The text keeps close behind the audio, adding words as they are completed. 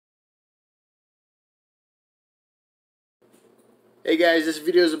Hey guys, this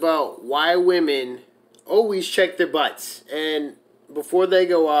video is about why women always check their butts. And before they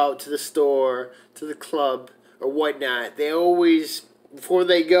go out to the store, to the club, or whatnot, they always, before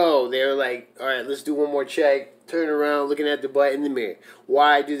they go, they're like, alright, let's do one more check. Turn around, looking at the butt in the mirror.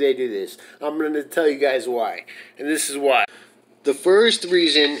 Why do they do this? I'm going to tell you guys why. And this is why. The first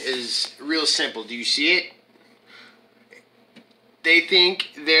reason is real simple. Do you see it? They think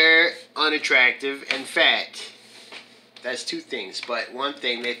they're unattractive and fat. That's two things, but one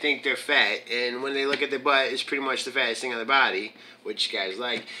thing, they think they're fat, and when they look at their butt, it's pretty much the fattest thing on their body, which guys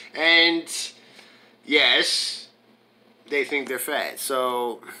like. And yes, they think they're fat.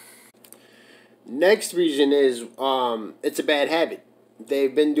 So next reason is it's a bad habit.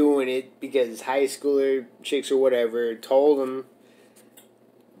 They've been doing it because high schooler chicks or whatever told them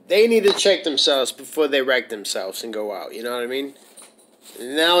they need to check themselves before they wreck themselves and go out. You know what I mean?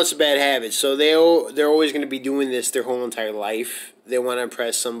 Now it's a bad habit, so they're always going to be doing this their whole entire life. They want to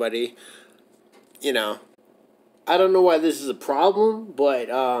impress somebody, you know. I don't know why this is a problem,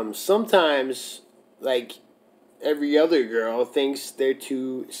 but sometimes, like, every other girl thinks they're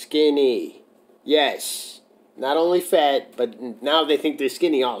too skinny. Yes, not only fat, but now they think they're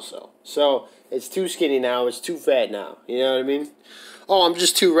skinny also. So it's too skinny now, it's too fat now. You know what I mean? Oh, I'm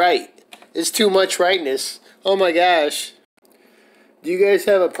just too right. It's too much rightness. Oh my gosh. Do you guys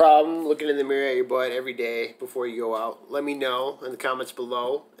have a problem looking in the mirror at your butt every day before you go out? Let me know in the comments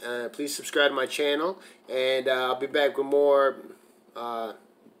below. Please subscribe to my channel, and I'll be back with more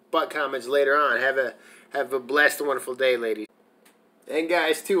butt comments later on. Have a blessed and wonderful day, ladies. And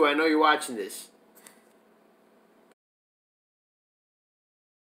guys, too, I know you're watching this.